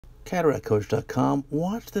CataractCoach.com.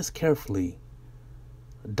 Watch this carefully.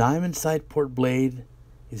 A diamond side port blade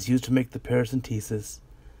is used to make the paracentesis.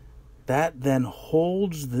 That then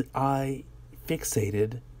holds the eye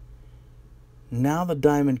fixated. Now the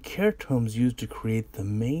diamond keratome is used to create the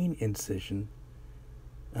main incision.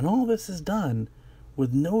 And all this is done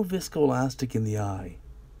with no viscoelastic in the eye.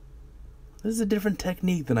 This is a different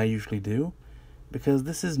technique than I usually do, because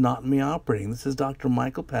this is not me operating. This is Dr.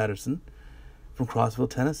 Michael Patterson from Crossville,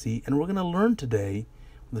 Tennessee, and we're going to learn today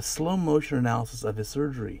the slow motion analysis of his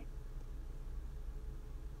surgery.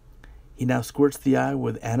 He now squirts the eye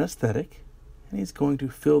with anesthetic, and he's going to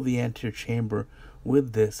fill the anterior chamber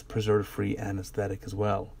with this preservative-free anesthetic as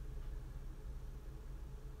well.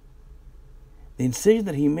 The incision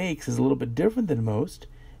that he makes is a little bit different than most,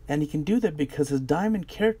 and he can do that because his diamond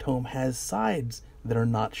keratome has sides that are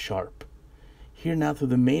not sharp. Here now, through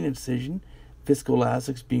the main incision,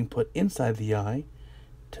 viscoelastic is being put inside the eye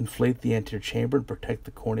to inflate the anterior chamber and protect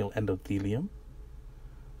the corneal endothelium.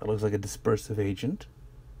 That looks like a dispersive agent.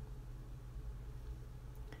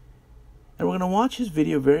 And we're going to watch his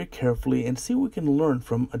video very carefully and see what we can learn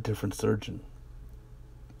from a different surgeon.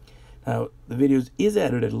 Now, the video is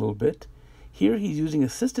edited a little bit. Here he's using a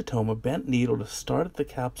cystotome, a bent needle, to start at the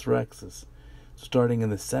capsulorhexis. So starting in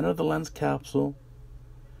the center of the lens capsule,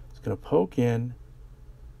 it's going to poke in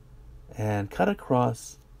and cut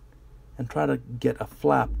across and try to get a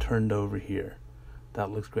flap turned over here.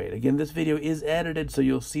 That looks great. Again, this video is edited, so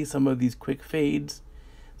you'll see some of these quick fades,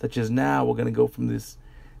 such as now we're going to go from this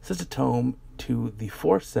cystotome to the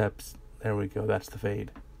forceps. There we go, that's the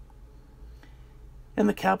fade. And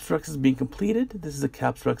the capsulorhexis is being completed. This is a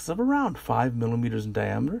capsulorhexis of around 5 millimeters in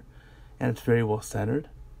diameter, and it's very well centered.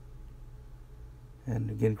 And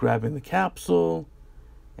again, grabbing the capsule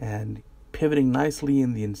and pivoting nicely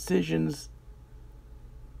in the incisions.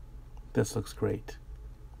 This looks great.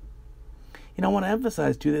 I want to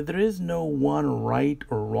emphasize too that there is no one right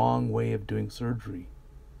or wrong way of doing surgery.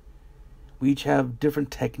 We each have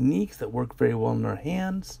different techniques that work very well in our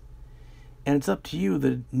hands, and it's up to you,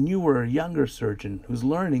 the newer, younger surgeon who's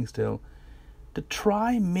learning still, to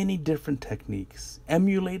try many different techniques,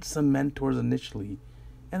 emulate some mentors initially,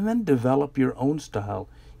 and then develop your own style,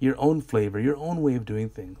 your own flavor, your own way of doing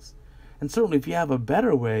things. And certainly if you have a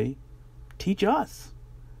better way, teach us.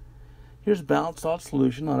 Here's balanced salt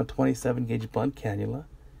solution on a 27 gauge blunt cannula.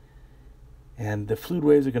 And the fluid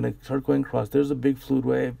waves are going to start going across. There's a big fluid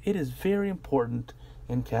wave. It is very important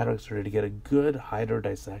in cataract surgery to get a good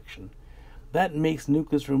hydrodissection. That makes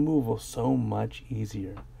nucleus removal so much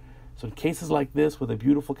easier. So in cases like this with a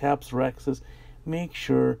beautiful capsulorhexis, make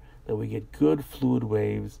sure that we get good fluid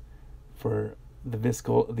waves for the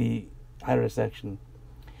hydrodissection.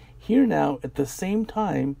 Here now, at the same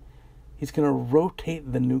time, he's going to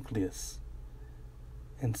rotate the nucleus.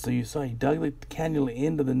 And so you saw he dug the cannula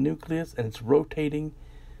into the nucleus and it's rotating.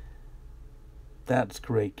 That's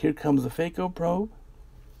great. Here comes the phaco probe.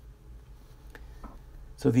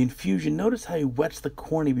 So the infusion, notice how he wets the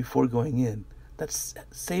cornea before going in. That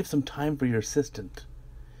saves some time for your assistant.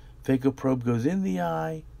 Phaco probe goes in the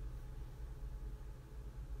eye.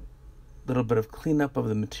 Little bit of cleanup of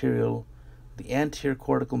the material, the anterior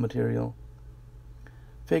cortical material.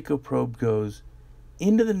 Phaco probe goes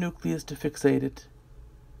into the nucleus to fixate it.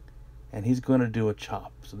 And he's going to do a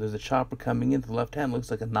chop. So there's a chopper coming into the left hand.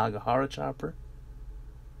 Looks like a Nagahara chopper.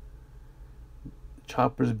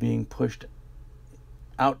 Chopper's being pushed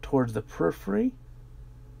out towards the periphery.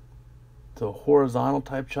 So a horizontal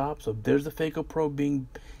type chop. So there's the phaco probe being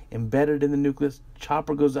embedded in the nucleus.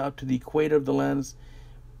 Chopper goes out to the equator of the lens.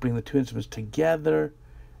 Bring the two instruments together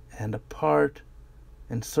and apart.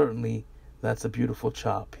 And certainly that's a beautiful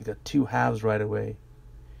chop. You got two halves right away.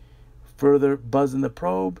 Further buzz in the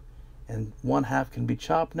probe. And one half can be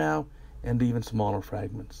chopped now, and even smaller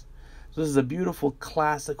fragments. So this is a beautiful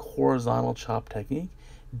classic horizontal chop technique.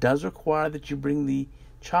 It does require that you bring the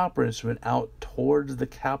chopper instrument out towards the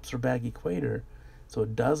capsular bag equator, so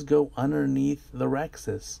it does go underneath the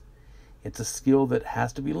rhexis. It's a skill that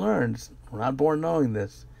has to be learned. We're not born knowing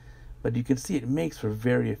this, but you can see it makes for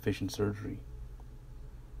very efficient surgery.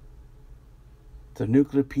 So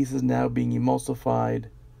nuclear pieces now being emulsified.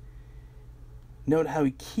 Note how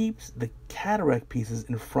he keeps the cataract pieces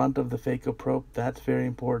in front of the phaco probe. That's very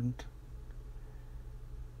important.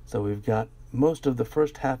 So we've got most of the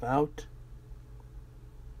first half out.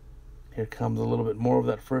 Here comes a little bit more of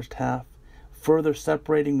that first half. Further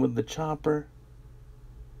separating with the chopper.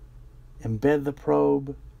 Embed the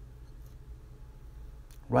probe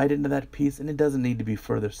right into that piece, and it doesn't need to be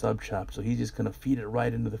further sub-chopped. So he's just going to feed it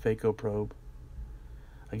right into the phaco probe.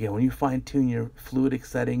 Again, when you fine-tune your fluidic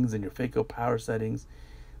settings and your phaco power settings,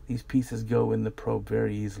 these pieces go in the probe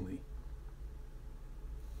very easily.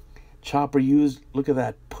 Chopper used, look at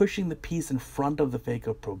that, pushing the piece in front of the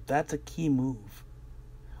phaco probe. That's a key move.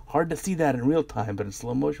 Hard to see that in real time, but in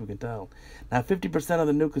slow motion we can tell. Now 50% of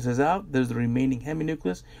the nucleus is out. There's the remaining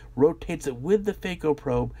heminucleus. Rotates it with the phaco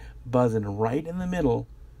probe, buzzing right in the middle.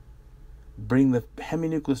 Bring the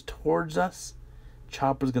heminucleus towards us.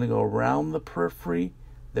 Chopper's going to go around the periphery.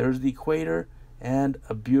 There's the equator, and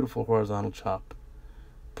a beautiful horizontal chop.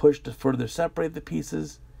 Push to further separate the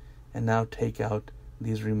pieces, and now take out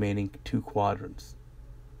these remaining 2 quadrants.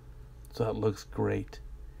 So that looks great.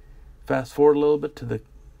 Fast forward a little bit to the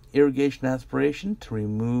irrigation aspiration to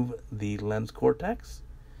remove the lens cortex,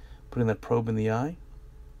 putting that probe in the eye.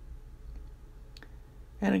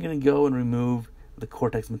 And I'm going to go and remove the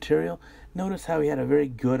cortex material. Notice how he had a very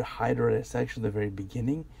good hydrodissection at the very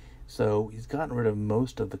beginning, so he's gotten rid of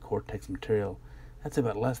most of the cortex material. That's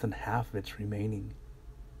about less than half of its remaining.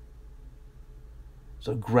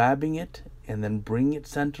 So grabbing it and then bringing it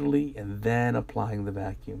centrally and then applying the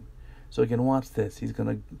vacuum. So again, watch this. He's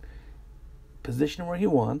going to position where he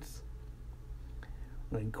wants.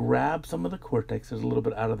 I'm going to grab some of the cortex. There's a little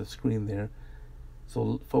bit out of the screen there.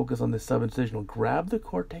 So focus on this subincisional. Grab the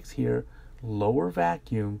cortex here, lower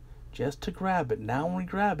vacuum just to grab it. Now when we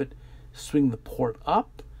grab it, swing the port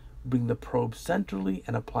up, bring the probe centrally,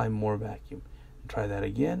 and apply more vacuum. Try that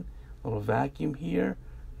again. A little vacuum here.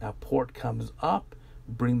 Now port comes up.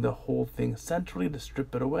 Bring the whole thing centrally to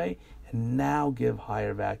strip it away, and now give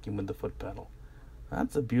higher vacuum with the foot pedal.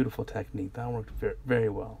 That's a beautiful technique. That worked very, very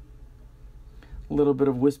well. A little bit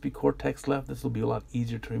of wispy cortex left. This will be a lot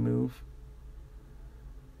easier to remove.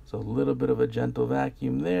 So a little bit of a gentle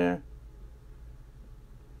vacuum there,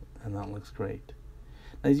 and that looks great.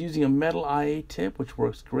 Now he's using a metal IA tip, which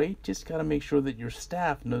works great. Just got to make sure that your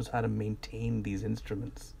staff knows how to maintain these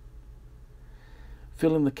instruments.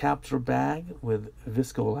 Filling the capsular bag with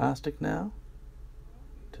viscoelastic now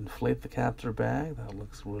to inflate the capsular bag. That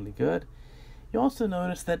looks really good. You also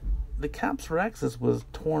notice that the capsular axis was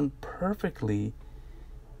torn perfectly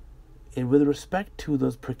with respect to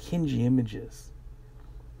those Purkinje images.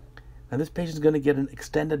 Now this patient is going to get an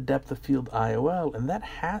extended depth of field IOL, and that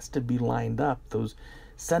has to be lined up. Those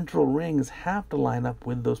central rings have to line up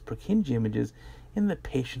with those Purkinje images in the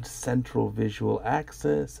patient's central visual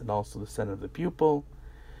axis and also the center of the pupil.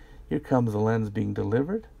 Here comes the lens being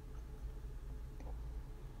delivered.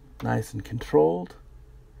 Nice and controlled.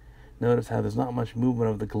 Notice how there's not much movement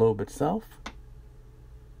of the globe itself.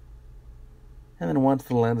 And then once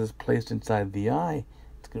the lens is placed inside the eye,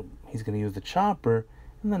 he's going to use the chopper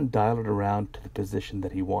and then dial it around to the position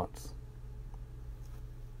that he wants.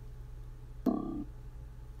 That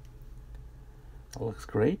looks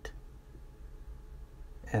great.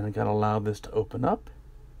 And I'm going to allow this to open up.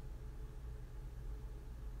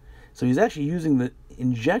 So he's actually using the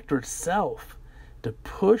injector itself to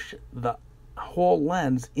push the whole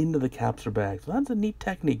lens into the capsular bag. So that's a neat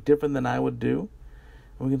technique, different than I would do.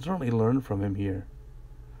 And we can certainly learn from him here.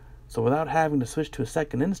 So without having to switch to a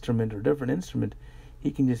second instrument or different instrument,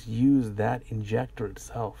 he can just use that injector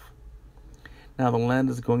itself. Now the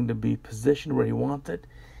lens is going to be positioned where he wants it.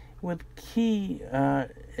 With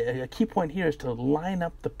a key point here is to line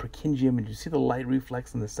up the Purkinje image. You see the light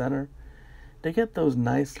reflex in the center? To get those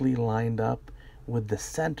nicely lined up with the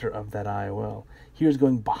center of that IOL. Here's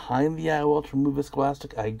going behind the IOL to remove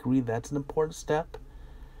viscoelastic. I agree that's an important step.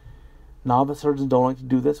 Novice surgeons don't like to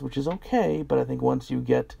do this, which is okay, but I think once you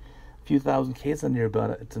get a few thousand cases under your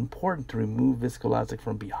belt, it's important to remove viscoelastic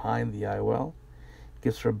from behind the IOL. It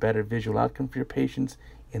gives for a better visual outcome for your patients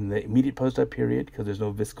in the immediate post-op period because there's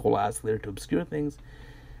no viscoelastic there to obscure things,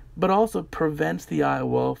 but also prevents the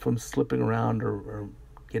IOL from slipping around or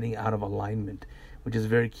getting out of alignment, which is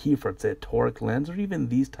very key for, say, a toric lens or even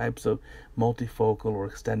these types of multifocal or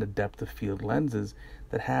extended depth of field lenses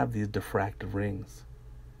that have these diffractive rings.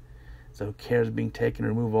 So care is being taken to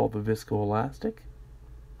remove all the viscoelastic.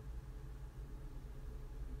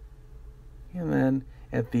 And then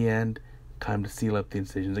at the end, time to seal up the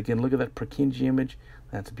incisions. Again, look at that Purkinje image.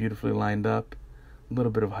 That's beautifully lined up. A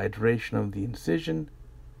little bit of hydration of the incision.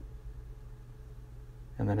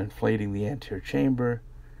 And then inflating the anterior chamber.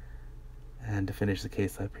 And to finish the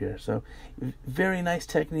case up here. So, very nice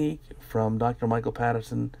technique from Dr. Michael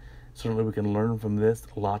Patterson. Certainly we can learn from this.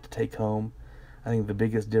 A lot to take home. I think the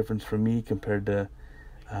biggest difference for me compared to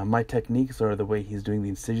my techniques are the way he's doing the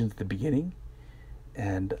incisions at the beginning.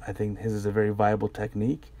 And I think his is a very viable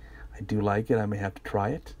technique. I do like it. I may have to try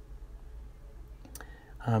it.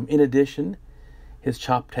 In addition, his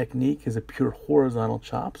chop technique is a pure horizontal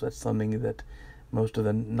chop. So that's something that most of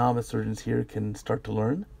the novice surgeons here can start to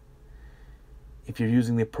learn. If you're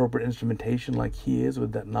using the appropriate instrumentation like he is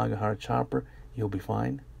with that Nagahara chopper, you'll be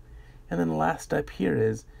fine. And then the last step here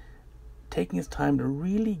is taking his time to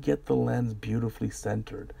really get the lens beautifully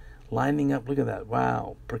centered. Lining up, look at that,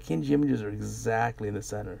 wow. Purkinje images are exactly in the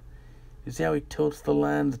center. You see how he tilts the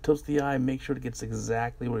lens, tilts the eye, make sure it gets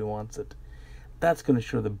exactly where he wants it. That's going to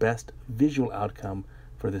show the best visual outcome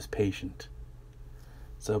for this patient.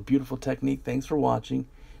 So, beautiful technique. Thanks for watching.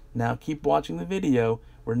 Now keep watching the video.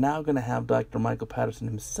 We're now going to have Dr. Michael Patterson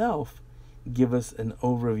himself give us an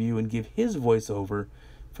overview and give his voiceover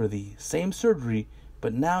for the same surgery,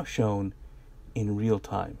 but now shown in real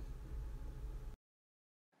time.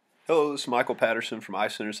 Hello, this is Michael Patterson from Eye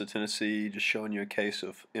Centers of Tennessee, just showing you a case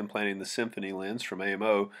of implanting the Symphony lens from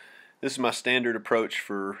AMO. This is my standard approach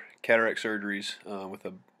for cataract surgeries with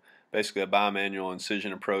basically a bimanual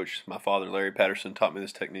incision approach. My father, Larry Patterson, taught me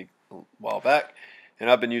this technique a while back, and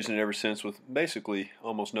I've been using it ever since with basically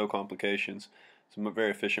almost no complications. It's a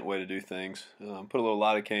very efficient way to do things. Put a little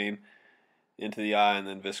lidocaine into the eye and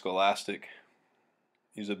then viscoelastic.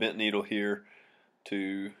 Use a bent needle here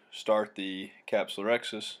to start the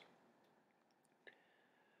capsulorhexis.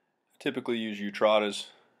 Typically use Utradas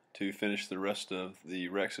to finish the rest of the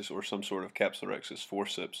rhexis or some sort of capsulorhexis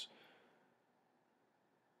forceps.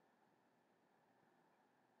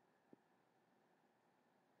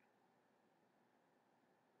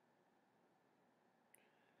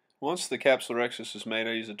 Once the capsulorhexis is made,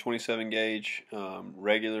 I use a 27 gauge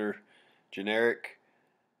regular generic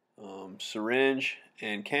syringe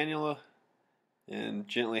and cannula and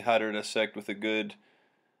gently hydrodissect with a good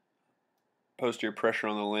posterior pressure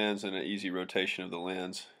on the lens and an easy rotation of the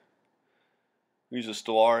lens. We use a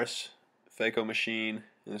Stellaris phaco machine,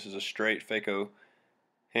 and this is a straight phaco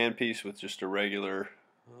handpiece with just a regular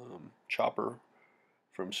chopper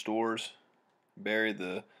from stores. Bury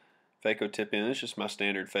the phaco tip in. It's just my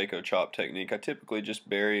standard phaco chop technique. I typically just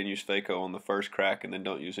bury and use phaco on the first crack and then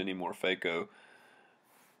don't use any more phaco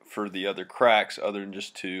for the other cracks other than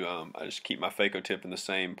just to, I just keep my phaco tip in the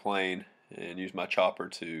same plane and use my chopper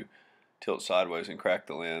to tilt sideways and crack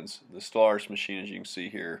the lens. The Stellaris machine, as you can see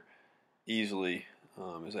here, easily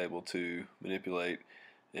is able to manipulate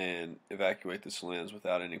and evacuate this lens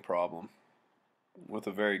without any problem with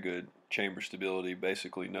a very good chamber stability,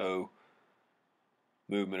 basically no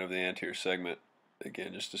movement of the anterior segment.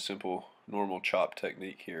 Again, just a simple normal chop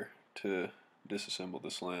technique here to disassemble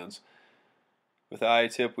this lens. With the eye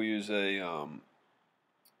tip, we use a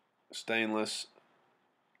stainless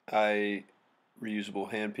eye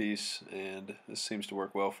reusable handpiece, and this seems to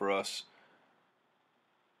work well for us.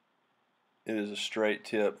 It is a straight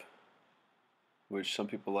tip, which some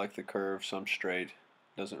people like the curve, some straight.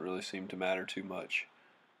 Doesn't really seem to matter too much.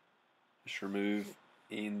 Just remove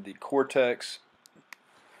in the cortex.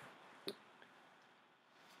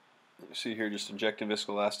 You see here, just injecting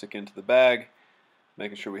viscoelastic into the bag,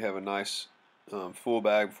 making sure we have a nice full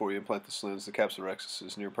bag before we implant this lens. The capsulorhexis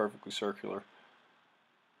is near perfectly circular.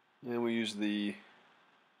 And we use the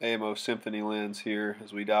AMO Symphony lens here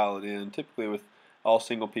as we dial it in. Typically with all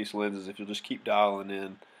single piece lenses, if you'll just keep dialing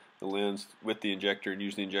in the lens with the injector and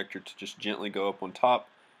use the injector to just gently go up on top,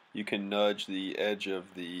 you can nudge the edge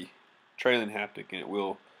of the trailing haptic and it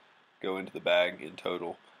will go into the bag in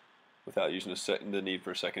total without using the need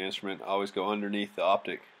for a second instrument. I always go underneath the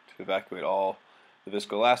optic to evacuate all the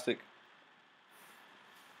viscoelastic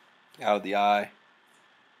out of the eye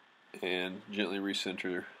and gently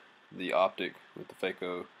recenter the optic with the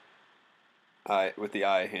phaco eye, with the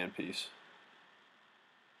eye handpiece.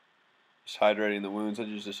 Just hydrating the wounds. I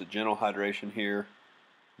use just a gentle hydration here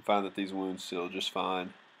and find that these wounds seal just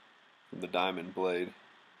fine from the diamond blade.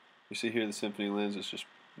 You see here the Symphony lens is just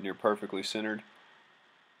near perfectly centered,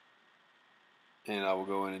 and I will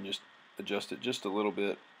go in and just adjust it just a little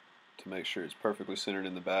bit to make sure it's perfectly centered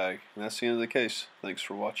in the bag. And that's the end of the case. Thanks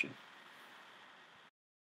for watching.